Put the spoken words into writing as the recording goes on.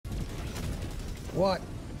What?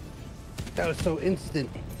 That was so instant.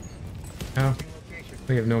 Oh,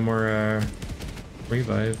 we have no more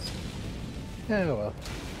revives. Oh well.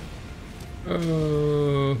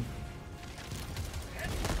 Oh.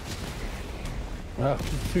 Oh,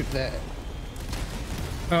 shoot that.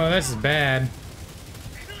 Oh, this is bad.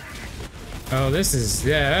 Oh, this is,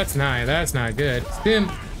 yeah, that's not good. Stim.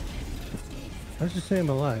 I was just saying I'm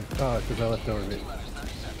alive. Oh, it's because I left over it.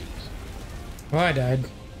 Well, I died.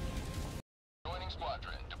 Joining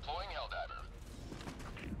squadron, deploying Helldiver.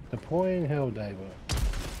 Deploying Helldiver.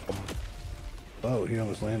 Oh, he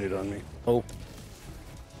almost landed on me. Oh,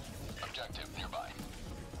 Objective nearby.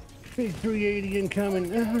 Big 380 incoming.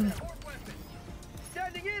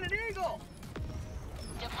 Sending in an eagle.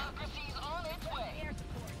 Democracy's on its way.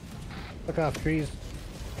 Fuck off, trees.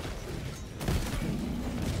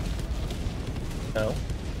 no.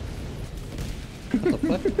 What the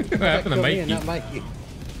fuck? What happened to Me Mikey? and not Mikey.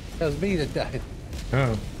 That was me that died.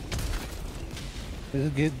 Oh.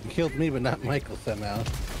 This kid killed me, but not Michael somehow.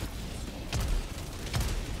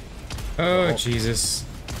 Oh, Jesus.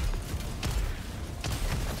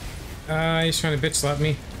 He's trying to bitch slap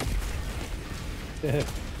me.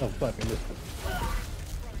 Oh fuck, I missed him.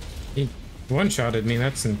 He one-shotted me,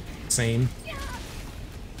 that's insane.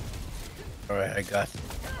 Alright, I got you.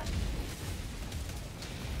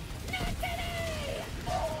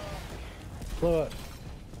 Blow up.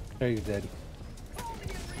 There you're dead.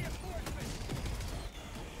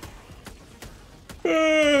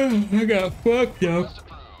 I got fucked up.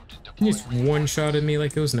 He just one-shotted me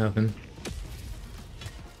like it was nothing.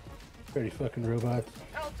 Pretty fucking robots.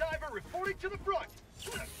 Helldiver reporting to the front.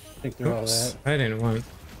 I think they're all Oops, that. I didn't want.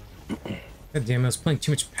 God damn, I was playing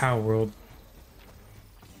too much Power World.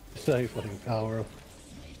 So fucking power.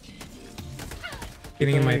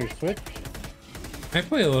 Getting in my. Your switch? I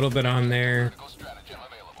play a little bit on there. Critical stratagem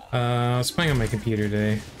available. I was playing on my computer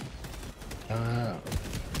today. Okay.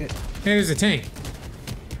 Hey, there's a tank.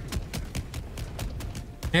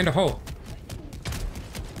 And a hole.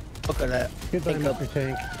 Look at that. Goodbye, Think of Mr.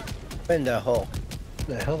 Tank. in the hole.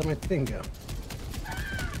 Where the hell did my thing go?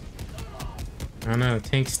 I don't know, the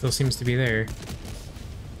tank still seems to be there.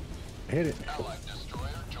 I hit it. Allied destroyer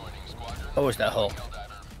joining squadron. What was that hole? Helldiver.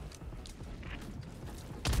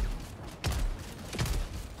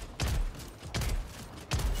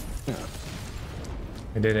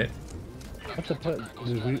 I did it. What's the put?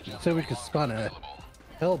 We said we could spawn a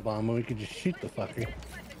hell bomb and we could just shoot the fucker.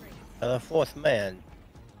 The fourth man.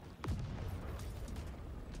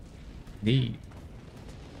 Indeed.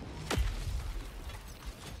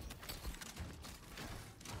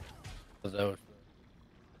 Was those.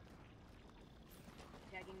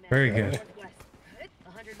 Very good. Northwest.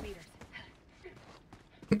 100 meters.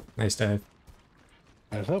 Nice dive.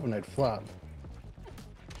 I was hoping I'd flop.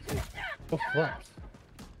 Oh, flops.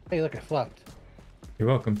 Hey, look, I flopped. You're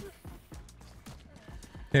welcome.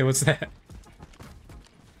 Hey, what's that?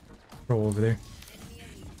 Roll over there.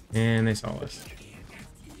 And they saw us.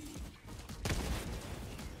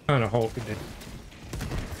 Oh, no, Hulk. We did.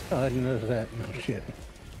 Oh, I didn't notice that. No shit.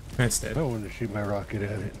 That's dead. I wanted to shoot my rocket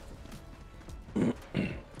at it.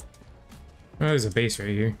 Oh, there's a base right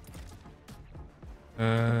here.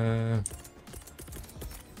 I'm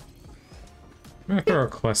gonna throw a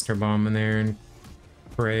cluster bomb in there and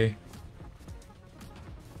pray.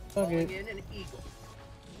 Calling Okay. in an eagle.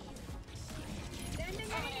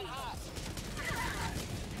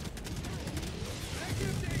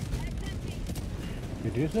 You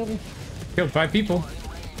do something? Killed 5 people.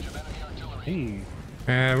 Hey.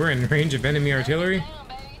 We're in range of enemy artillery.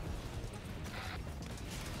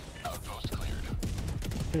 Outpost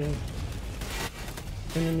cleared.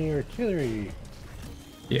 Enemy artillery.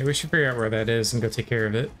 Yeah, we should figure out where that is and go take care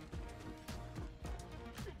of it.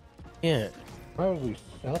 Yeah. Probably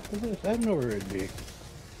south of this? I don't know where it'd be.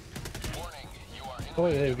 Warning, you are in Oh,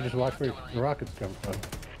 wait, range we of can just enemy watch where artillery. the rockets come from.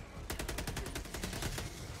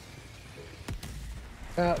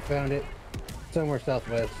 Ah, found it. Somewhere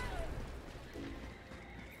southwest.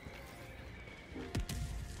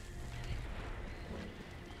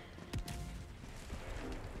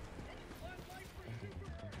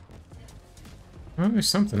 Oh, there's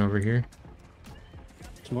something over here.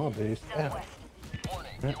 Small base. Ow.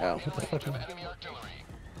 Warning, you Ow, are what in the range fuck of is enemy artillery.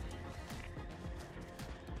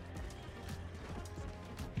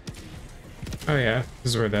 Oh yeah,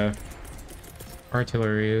 this is where the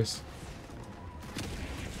artillery is.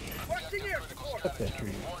 Requesting air support. Fuck that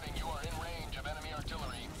tree. Warning, you are in range of enemy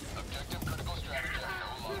artillery. Objective critical stratagem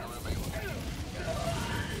no longer available.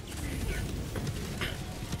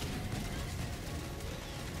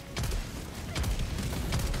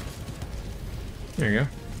 There you go.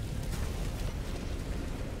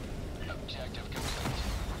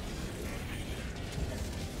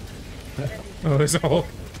 Oh, there's a Hulk.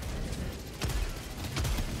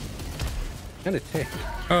 And a tank.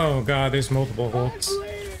 Oh god, there's multiple Hulks.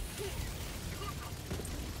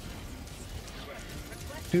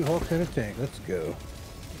 2 Hulks and a tank. Let's go.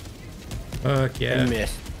 Fuck I yeah.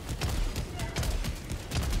 missed.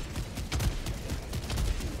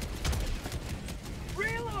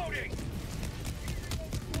 Reloading.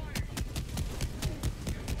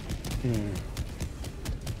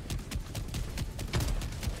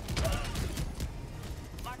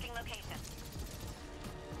 Marking location.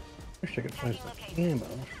 Wish I could find some ammo.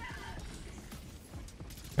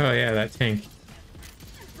 Oh yeah, that tank.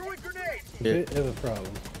 Throwing grenade. A Yeah. bit of a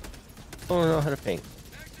problem. I don't know how to ping.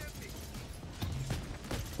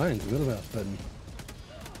 Mine's the middle mouse button.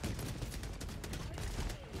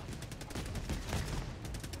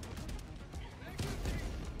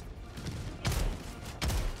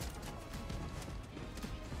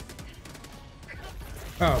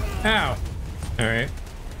 Oh, ow. Alright.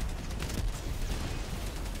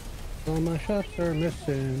 All my shots are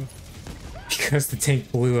missing. Because the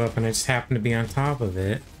tank blew up and I just happened to be on top of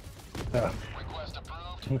it. Ah, Request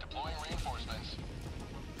approved. Deploying reinforcements.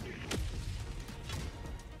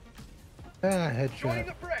 Joining headshot.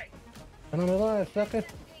 the fray. And I'm alive, sucker.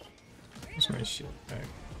 Where's my shit back?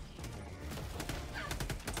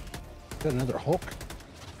 Got another Hulk.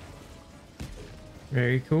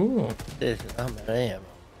 Very cool. This is I'm out of ammo.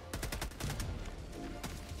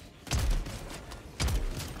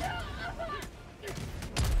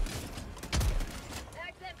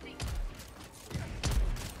 Bag's empty.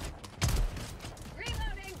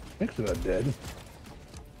 Reloading. Nick's about dead.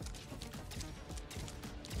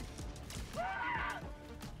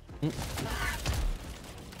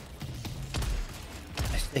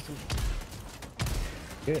 I stick him.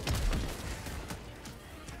 Yeah. Go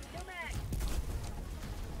back.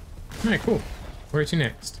 Alright, cool. Where to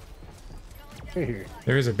next? Right here.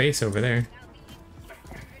 There is a base over there.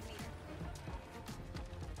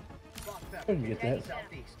 Lost that. I can get that.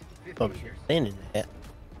 Southeast. 50 Probably meters. standing there.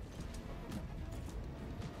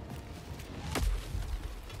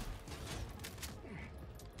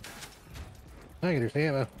 I there's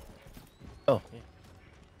ammo. Oh, yeah.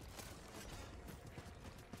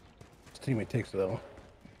 This teammate takes though.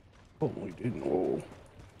 Oh, we didn't. Whoa.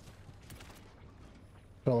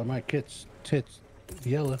 Color my kit's tits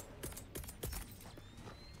yellow.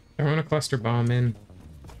 Throwing a cluster bomb in.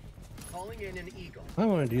 Calling in an eagle. I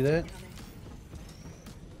want to do that.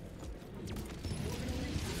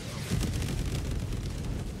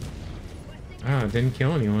 Oh, it didn't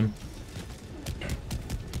kill anyone.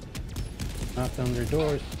 Knocked on their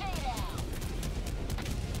doors.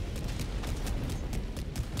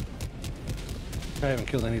 I haven't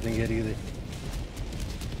killed anything yet either.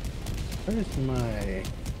 Where's my...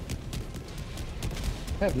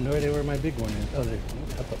 I have no idea where my big one is. Oh, there.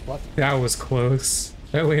 What the fuck? That was close.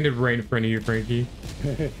 That landed right in front of you, Frankie.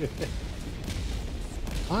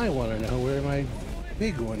 I want to know where my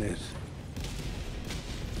big one is.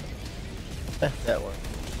 That one.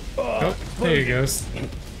 Oh, there he goes.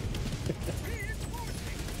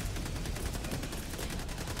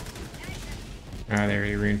 Ah, there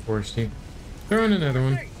he reinforced you. Throwing another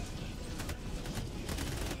one.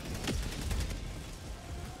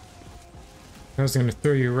 I was gonna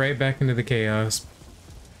throw you right back into the chaos.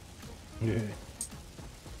 Yeah.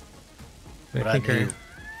 What I think I I... do.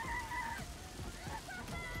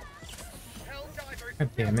 Helldivers God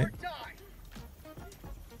damn never it. die.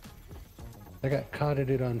 I got caught at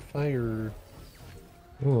it on fire.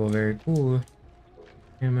 Oh, very cool.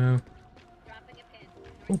 Ammo. Dropping a pin.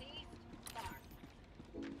 Northeast. Far.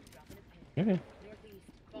 Dropping a pin. Okay. Northeast.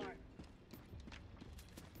 Far.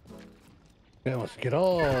 Yeah, let's get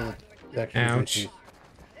all the action Ouch. bitches.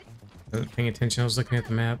 Wasn't paying attention, I was looking at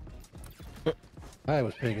the map. I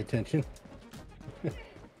was paying attention. And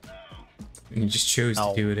you just chose to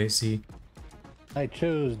Ow. do it, I see. I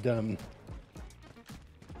chose dumb.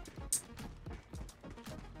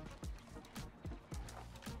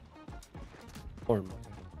 Or more.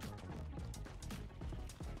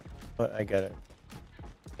 But I got it.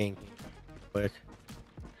 Ping. Quick.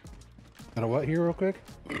 Got a what here real quick?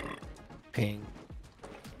 Ping.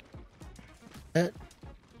 That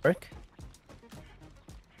work?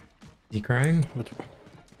 You crying? What's...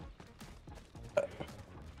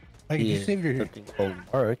 Hey, you saved your... Something called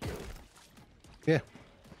Mark. Yeah.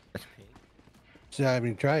 That's ping. So, I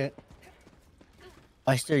mean, try it.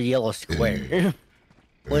 Why is there a yellow square?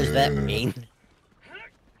 What does that mean?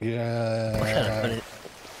 Yeah.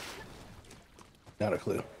 Not a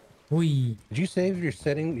clue. Wee. Did you save your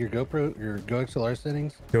setting, your GoPro, your GoXLR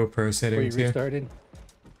settings GoPro before you settings, yeah. restarted?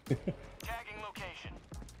 Tagging location.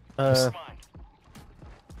 Uh, Mine.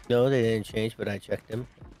 No, they didn't change, but I checked them.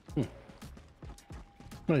 I'm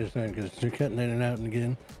just saying because they're cutting in and out and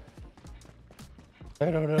again.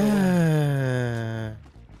 I don't know.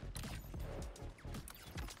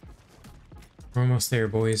 We're almost there,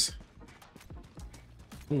 boys.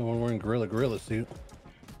 I'm the one wearing gorilla suit.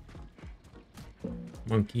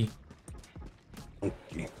 Monkey.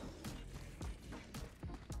 Okay.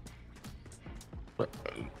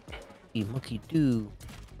 Monkey do.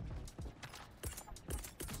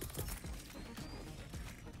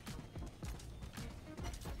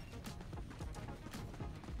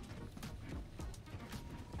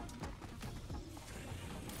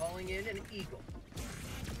 Calling in an eagle.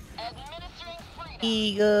 Administering freedom.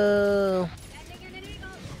 Eagle. Sending in an eagle.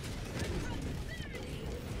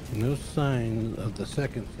 No sign of the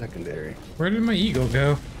secondary. Where did my eagle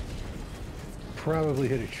go? Probably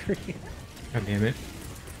hit a tree. God damn it.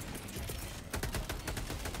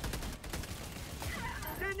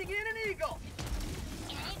 Sending in an eagle.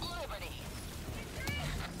 Eat liberty.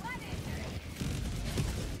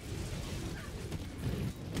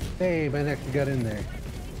 Hey, mine actually got in there.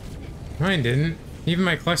 Mine didn't. Even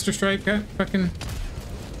my cluster strike got fucking...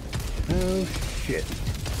 Oh shit.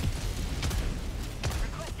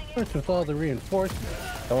 What's with all the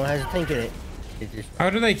reinforcements? No one has to think of it. They just How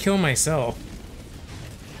did I kill myself?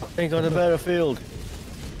 think on the battlefield.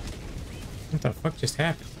 What the fuck just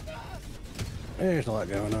happened? There's a lot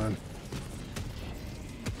going on.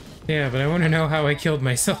 Yeah, but I want to know how I killed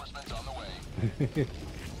myself. Reinforcements on the way.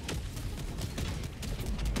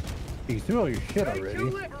 You threw all your shit Ready to already.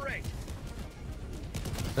 liberate.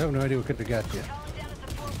 I have no idea what could have got you. Calling down a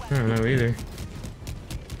support I weapon. don't know either.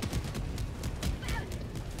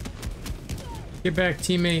 Get back,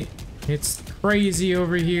 teammate. It's crazy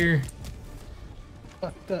over here.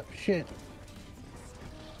 Fucked up shit.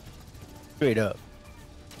 Straight up.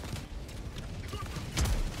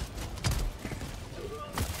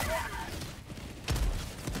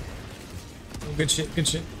 Oh, good shit, good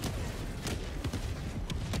shit.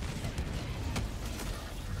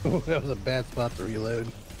 Oh, that was a bad spot to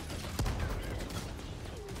reload.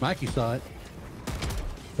 Mikey saw it.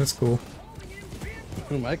 That's cool.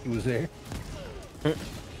 Mikey was there.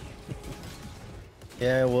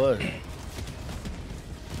 Yeah, it was.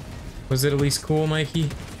 Was it at least cool, Mikey?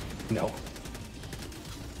 No.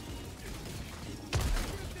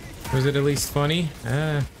 Was it at least funny?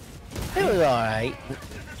 Ah, It was alright.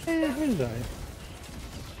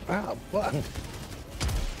 Wow, fuck.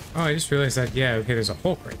 oh, I just realized that, yeah, okay, there's a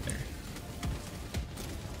Hulk right there.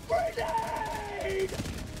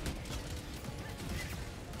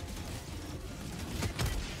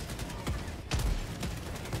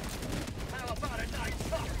 How about a nice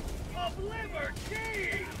cup of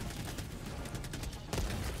liberty?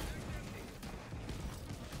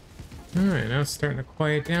 Alright, now it's starting to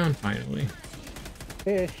quiet down finally.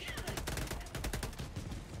 Fish.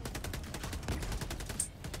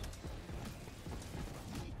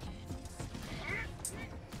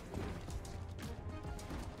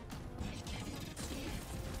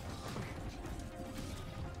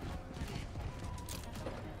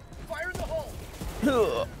 Fire in the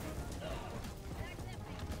hole.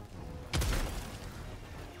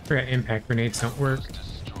 Forgot impact grenades don't work.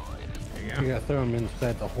 There you You go. gotta throw him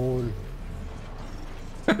inside the hole.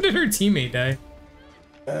 How did her teammate die?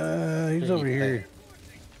 He's over here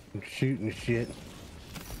shooting shit.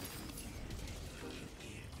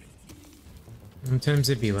 Sometimes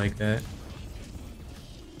it'd be like that.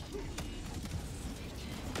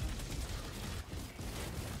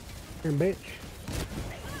 Here, bitch.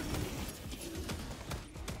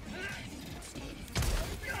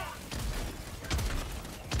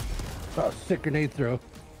 Oh, sick grenade throw.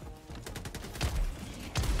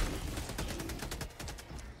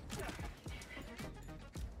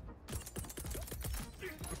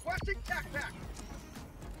 Requesting tac pack.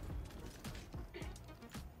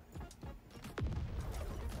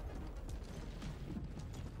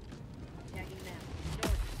 Tagging now.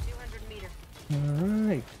 North, 200 meters.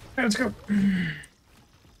 Alright. Let's go.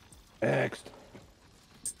 Next.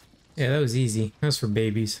 Yeah, that was easy. That was for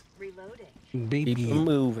babies. Reloading. Baby. Keep 'em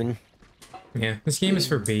moving. Yeah, this game is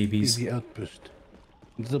for babies. Baby outpost.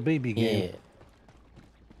 It's a baby game. Yeah.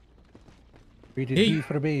 Rated Hey. B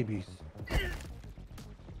for babies.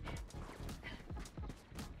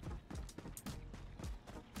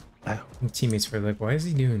 Ow. My teammates were like, why is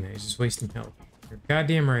he doing that? He's just wasting health. You're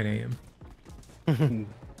goddamn right I am.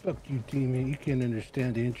 Fuck you, teammate. You can't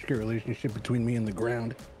understand the intricate relationship between me and the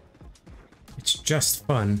ground. It's just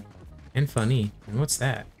fun. And funny. And what's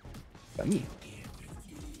that? Funny.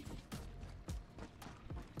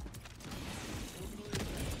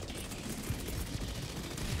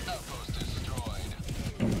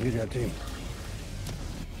 Good job, team.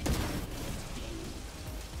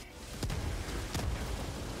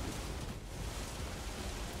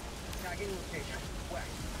 Tagging location. West.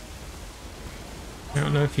 I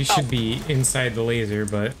don't know if you should be inside the laser,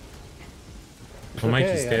 but well,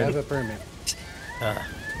 Mikey's Okay, I have dead. a permit.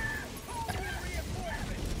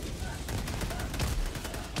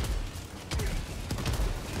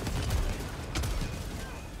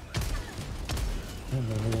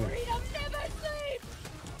 Freedom never sleeps!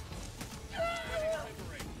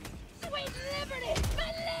 Sweet liberty!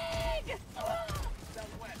 My leg!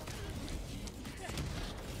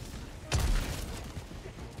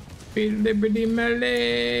 Free liberty, my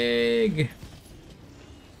leg.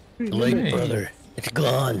 Late, Hey. brother. It's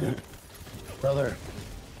gone. Brother.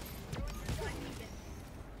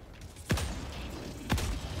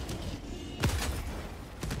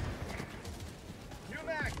 New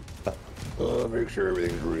mag. Oh, make sure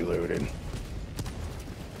everything's reloaded.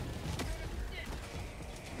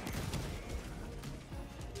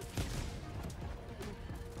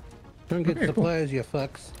 Don't get Okay, cool. supplies, you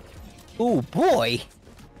fucks. Ooh, boy.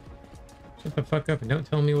 Shut the fuck up and don't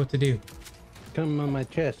tell me what to do. Come on my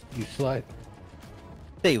chest, you slut.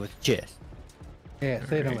 Stay with chest. Yeah,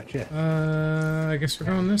 say it on my chest. I guess we're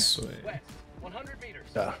going this way. West. 100 meters.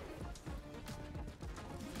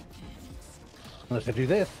 Unless I do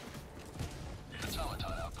this.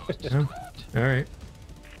 Automaton outpost is Oh, prepped. all right.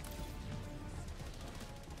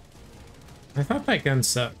 I thought that gun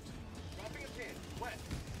sucked. Dropping a pin. West.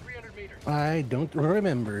 300 meters. I don't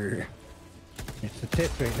remember. It's the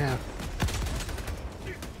tits right now. Mag's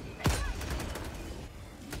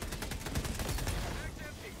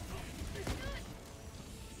empty.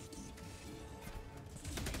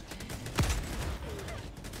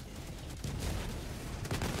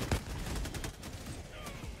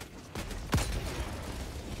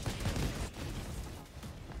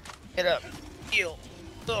 Get up. Heal.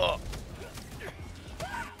 Ugh.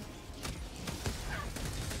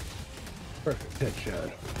 Perfect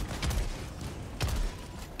headshot.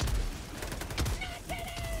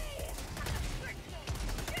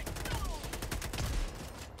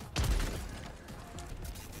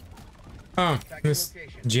 Oh, this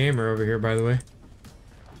jammer over here, by the way.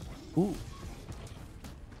 Ooh.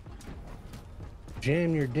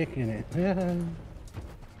 Jam your dick in it.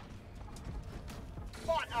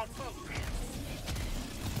 Spot outpost.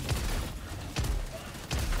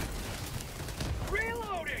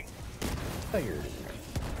 Reloading. Fired.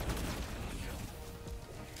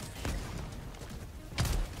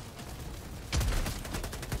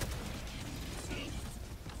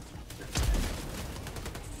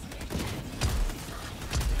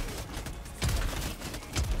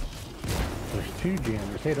 There's two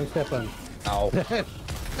jammers. Hey, don't step on. Ow. Outpost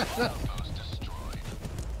destroyed.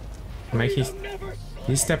 Mikey,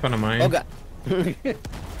 he's stepping on mine. Oh, God.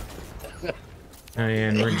 Oh, yeah,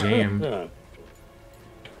 and we're jammed.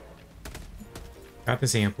 Got the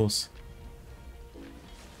samples.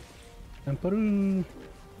 Emperor.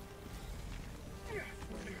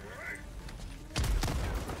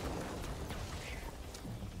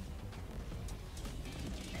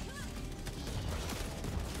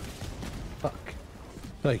 Fuck.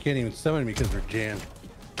 Oh, you can't even summon me because we're jammed.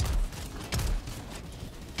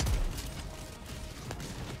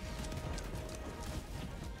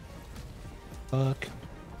 Fuck.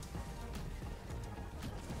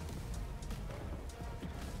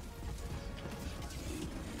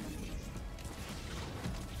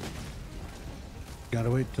 Gotta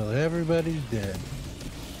wait till everybody's dead.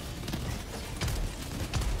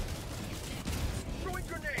 Throwing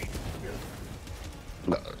grenade.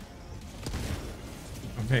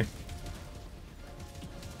 Okay.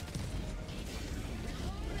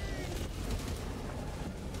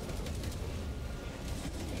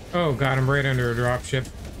 Oh, got him right under a dropship.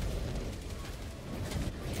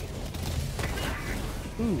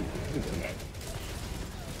 Ooh.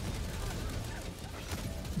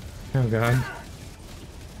 Oh, God.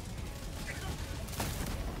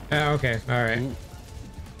 Oh, okay. All right.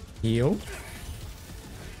 Heal.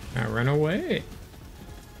 Now run away.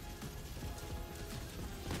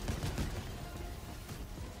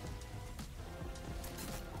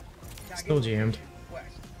 Still jammed.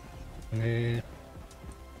 West. Yeah.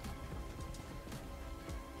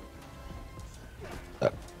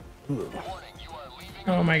 Warning, you are leaving.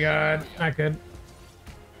 Oh my God. Not good.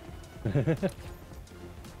 Let's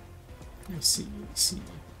see. Let's see.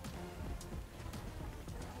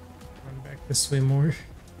 Run back this way more.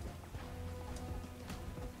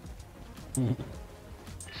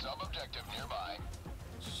 Sub-objective nearby.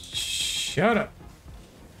 Shut up.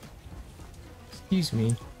 Excuse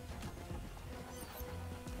me.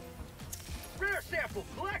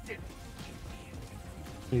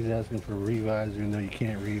 He's asking for revives even though you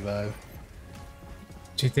can't revive.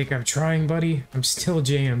 Do you think I'm trying, buddy? I'm still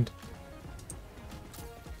jammed.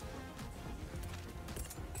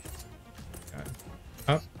 God.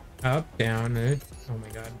 Up, up, down. Oh my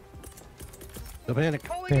god. The panic.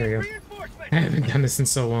 Calling There in we go. reinforcements. I haven't done this in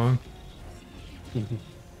so long.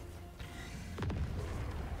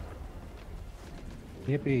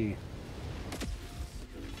 Yippee.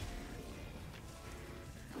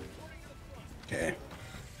 Okay.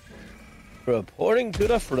 Reporting to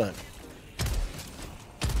the front.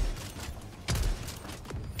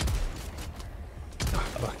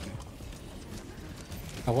 Fuck you.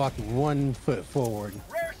 I walked 1 foot forward.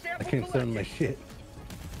 Rare I sample can't send my collected. shit.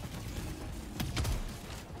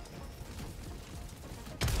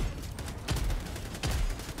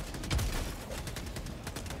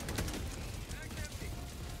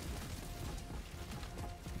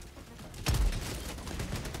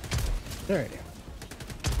 There it is.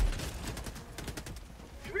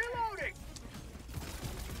 Reloading.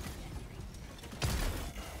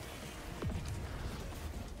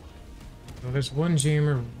 Well, there's one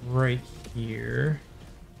jammer right here.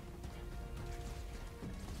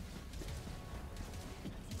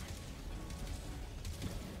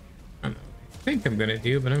 I don't know what I think I'm gonna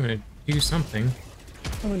do, but I'm gonna do something.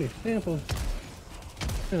 How many samples?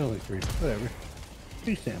 Only 3. Whatever.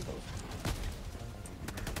 2 samples.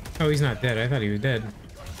 Oh, he's not dead. I thought he was dead.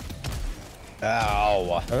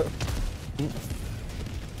 Ow.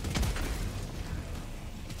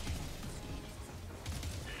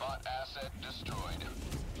 Bot asset destroyed.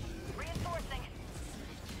 Reinforcing.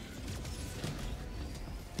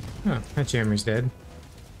 Oh, that jammer's dead.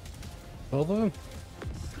 Both of them?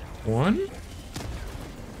 One?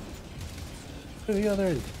 To the other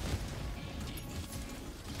end.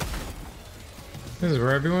 This is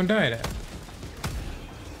where everyone died at.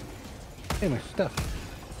 Hey, my stuff.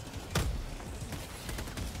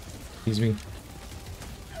 Excuse me.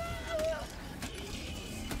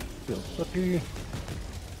 Yo, fuck you.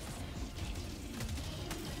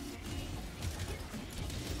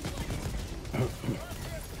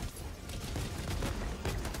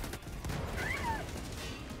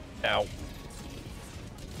 Ow.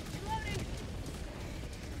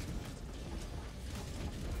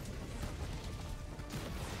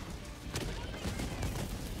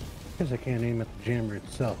 Because I can't aim at the jammer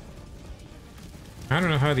itself. I don't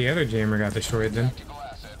know how the other jammer got destroyed then. Tactical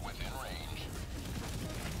asset within range.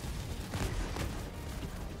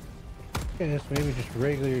 Yes, maybe just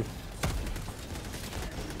regular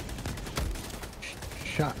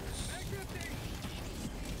shots.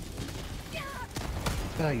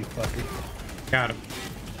 Ah, you fucker. Got him.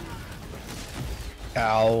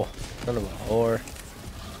 Ow. Son of a whore.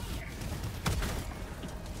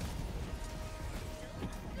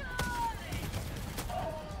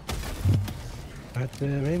 But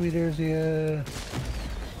maybe there's the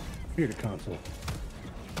computer console.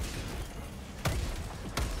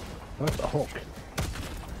 Oh, that's a Hulk.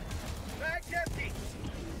 Bag's empty.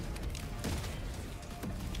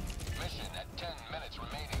 Mission at 10 minutes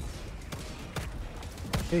remaining.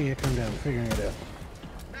 Hey, yeah, come down, figuring it out.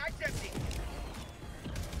 Bag's empty.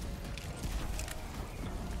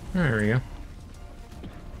 There we go.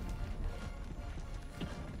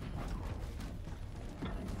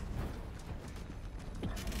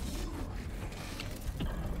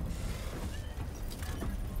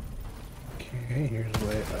 Okay, here's the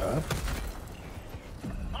way up.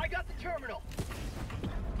 I got the terminal.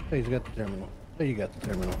 Hey, he's got the terminal. Hey, you got the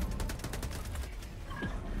terminal.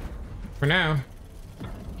 For now.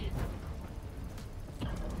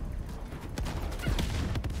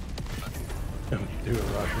 Don't do it,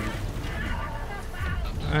 Rocky.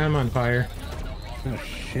 I'm on fire. Oh,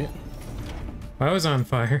 shit. I was on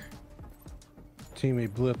fire.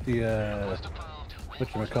 Teammate blew up the,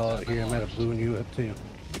 whatchamacallit here. I might have blown you up, too.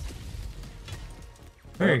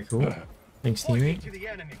 Very cool. Thanks, Pointing teammate. to the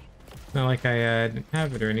enemy. Not like I didn't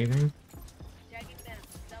have it or anything. Tagging them.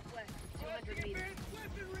 Southwest. 200 meters.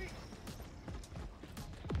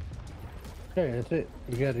 Okay, that's it.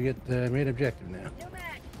 We got to get the main objective now. New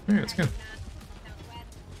mag. Alright, let's go. Southwest.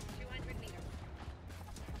 200 meters.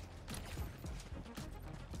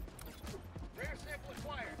 Rare sample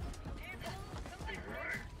acquired.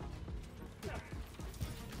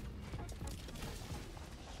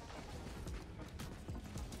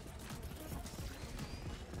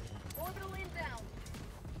 Orbital inbound.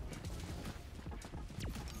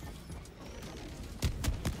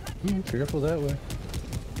 Careful that way.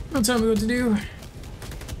 Don't tell me what to do.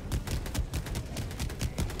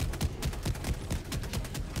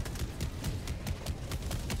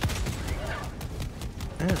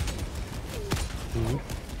 Ah. Mhm.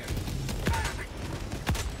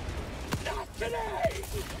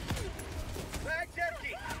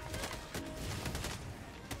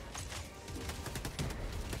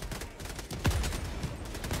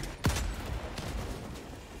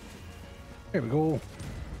 There we go.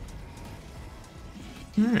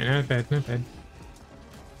 Alright, not bad, not bad.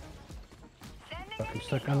 Fucking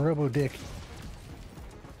stuck on Robo Dick.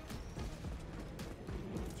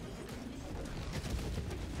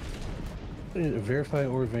 Verify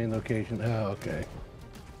ore vein location. Oh, okay.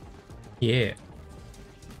 Yeah.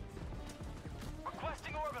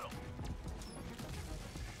 Requesting orbital.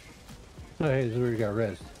 Oh, hey, this is where we got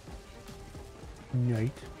rest.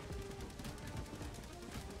 Night.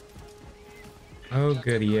 Oh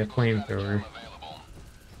goody, a flamethrower.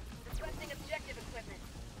 Requesting objective equipment.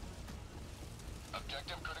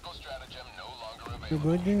 Objective critical stratagem no longer We're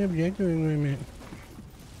available. budgeting objective agreement.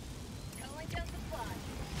 Calling down supply.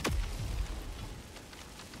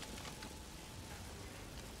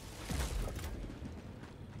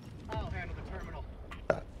 I'll handle the terminal.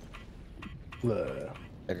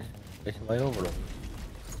 It's my overload.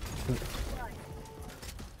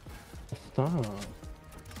 Stop.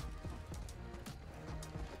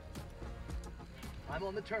 I'm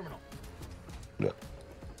on the terminal.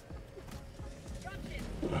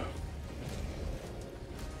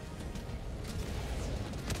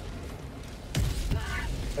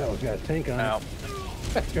 Oh, it's got a tank on Ow.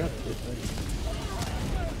 it.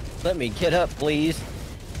 Let me get up, please.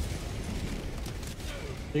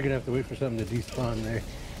 You're gonna have to wait for something to despawn there.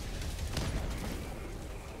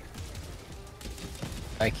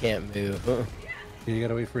 I can't move. You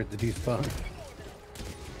gotta wait for it to despawn.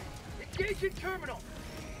 Engaging terminal.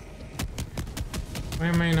 Why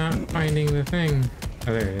am I not finding the thing?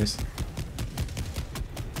 Oh, there it is.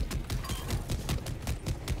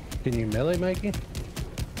 Can you melee, Mikey?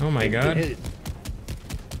 Oh my god. Hit it.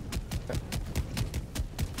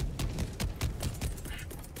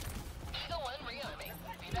 Eagle 1 rearming.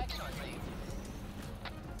 Be back shortly.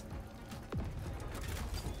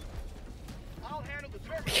 I'll handle the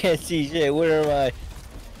terminal. Can't see shit. Where am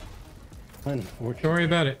I? Unfortunate. Don't worry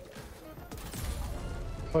about it.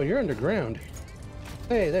 Oh, you're underground.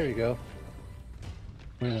 Hey, there you go.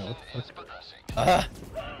 Wait, no, what the Is fuck? progressing. Ah!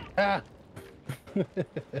 Ah!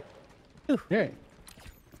 Alright.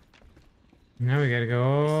 Now we gotta go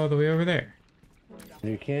all the way over there.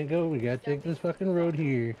 You can't go. We gotta take this fucking road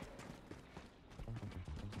here.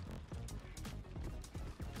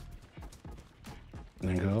 And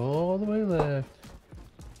then go all the way left.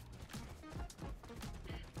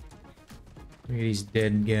 Look at these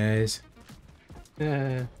dead guys.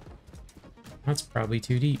 Ah. That's probably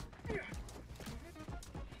too deep.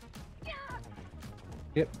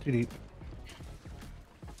 Yep, too deep.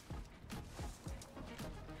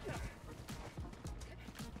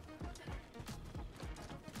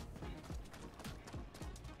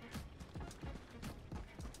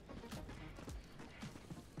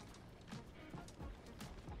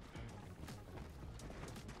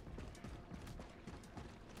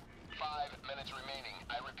 Remaining.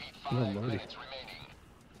 I repeat, Oh, 5 Lordy. minutes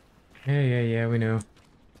remaining. Yeah, we know. It's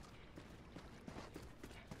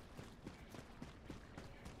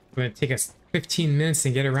gonna take us 15 minutes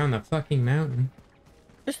to get around the fucking mountain.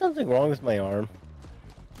 There's something wrong with my arm.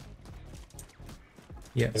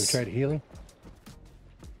 Have you Yes. tried healing?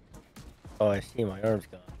 Oh, I see. My arm's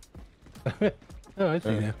gone. Oh, I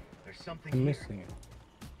see now. There's something I'm here. missing it.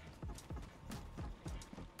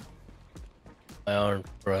 My arm,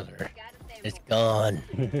 brother. Gotta stay It's real. gone.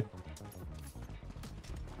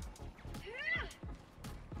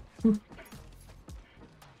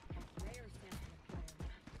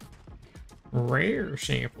 Rare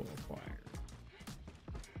sample acquired.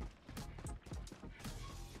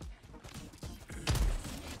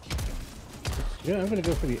 Yeah, I'm gonna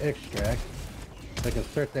go for the extract. I can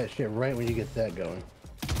start that shit right when you get that going.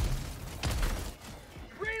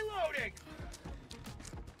 Reloading.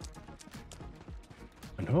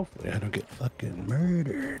 And hopefully I don't get fucking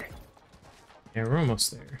murdered. Yeah, we're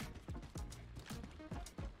almost there.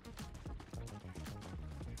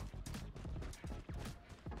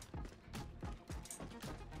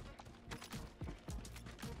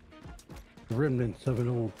 Remnants of an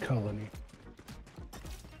old colony.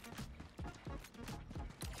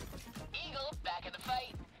 Eagle, back in the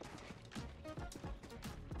fight.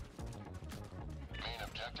 Main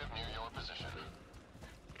objective near your position.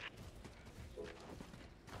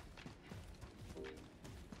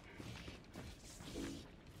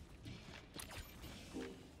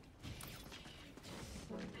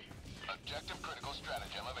 Objective critical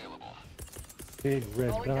stratagem available. Big red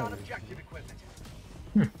Calling down dot. objective equipment.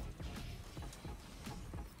 Throwing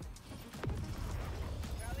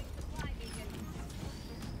supply beacon.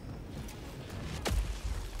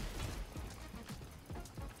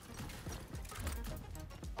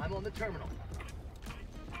 I'm on the terminal.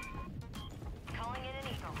 Calling in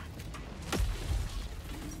an eagle.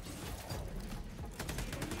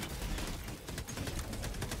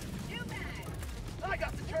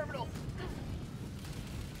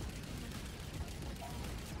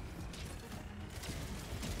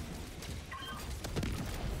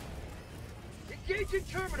 Engaging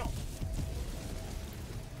terminal.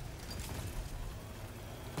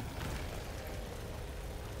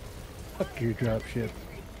 Fuck your dropship.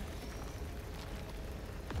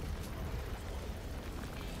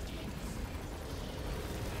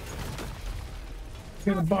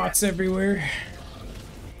 Got the bots everywhere.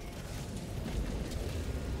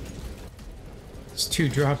 There's 2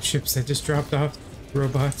 drop ships that just dropped off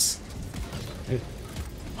robots.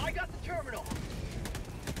 I got the terminal.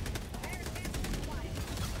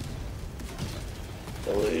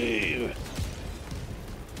 Believe.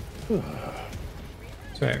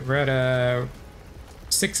 That's right, we're at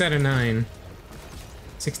 6 out of 9.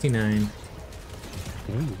 69.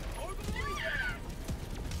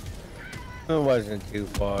 It wasn't too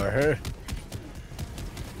far.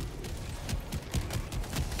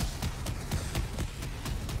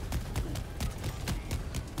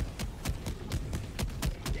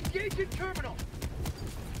 Engaging terminal.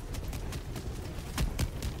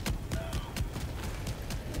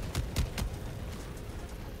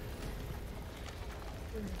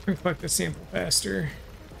 Reflect the sample faster.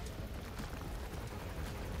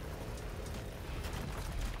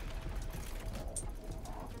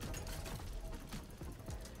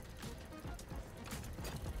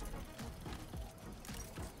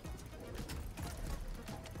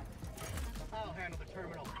 I'll handle the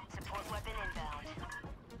terminal. Support weapon inbound.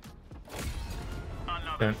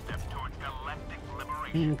 Another step towards galactic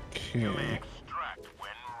liberation. You may extract when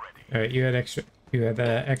ready. Alright, you had extra. You had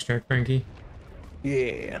the extract, Frankie.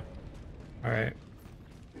 Yeah. Alright.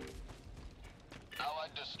 Allied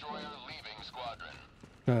destroyer leaving squadron.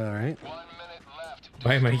 All right. 1 minute left.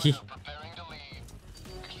 Bye, Mikey. Destroyer preparing to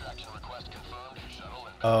leave. Extraction request confirmed. Shuttle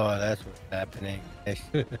inbound. Oh, that's what's happening.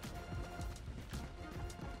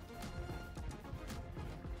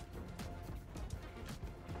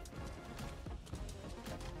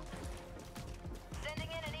 Sending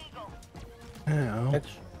in an eagle. Ow. That's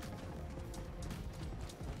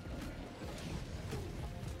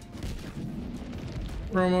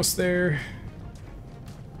We're almost there.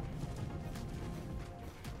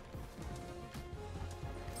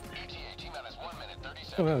 ETA T-minus 1 minute 30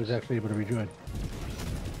 seconds. Oh, I was actually able to rejoin.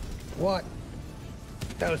 What?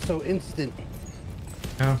 That was so instant.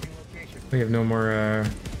 Oh, we have no more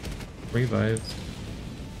revives.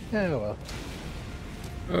 Oh well.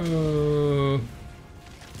 Oh,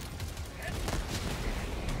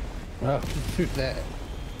 Oh, shoot that.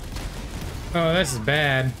 oh, this is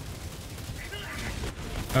bad.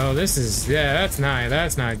 Oh, this is that's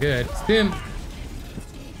not good. Stim.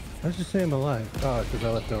 I was just saying I'm alive. Oh, it's because I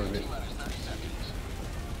left over it.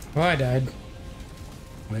 Oh, I died.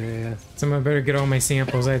 Yeah. Someone better get all my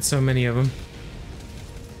samples. I had so many of them.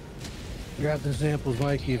 Grab the samples,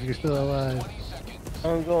 Mikey, if you're still alive.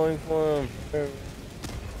 I'm going for him.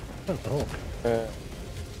 Oh, the Hulk.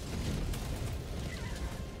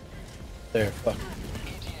 There, fuck.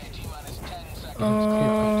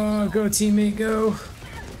 Oh, go teammate, go.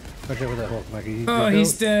 Watch out for that Hulk, Mikey. Oh,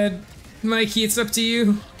 he's dead. Mikey, it's up to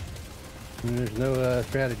you. There's no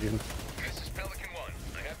stratagem. This is Pelican 1.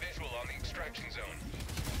 I have visual on the extraction zone.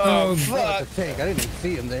 Oh, Oh, it's a tank. I didn't even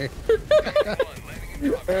see him there.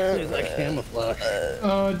 It was like camouflage.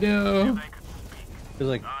 oh no. It was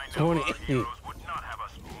like 20, Heroes would not have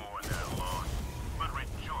us mourn their loss, but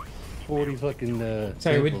rejoice. 40 fucking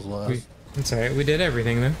Sorry, samples lost. it's alright. We did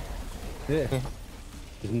everything then. Yeah.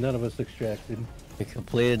 'Cause none of us extracted. We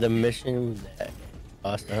completed the mission that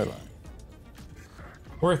cost her life.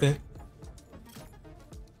 Worth it.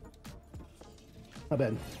 Not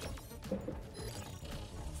bad.